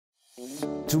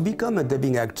To become a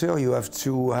dubbing actor, you have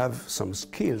to have some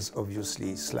skills,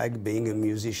 obviously. It's like being a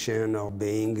musician or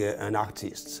being an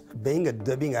artist. Being a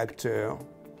dubbing actor,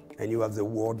 and you have the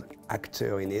word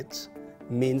actor in it,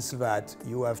 means that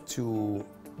you have to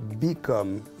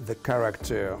become the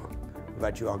character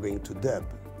that you are going to dub.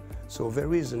 So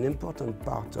there is an important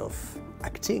part of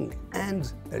acting and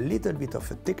a little bit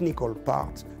of a technical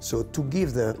part. So to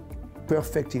give the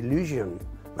perfect illusion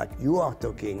that you are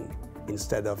talking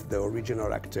instead of the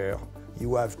original actor,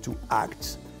 you have to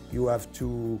act, you have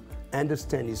to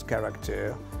understand his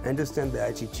character, understand the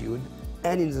attitude,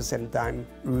 and in the same time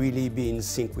really be in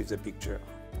sync with the picture.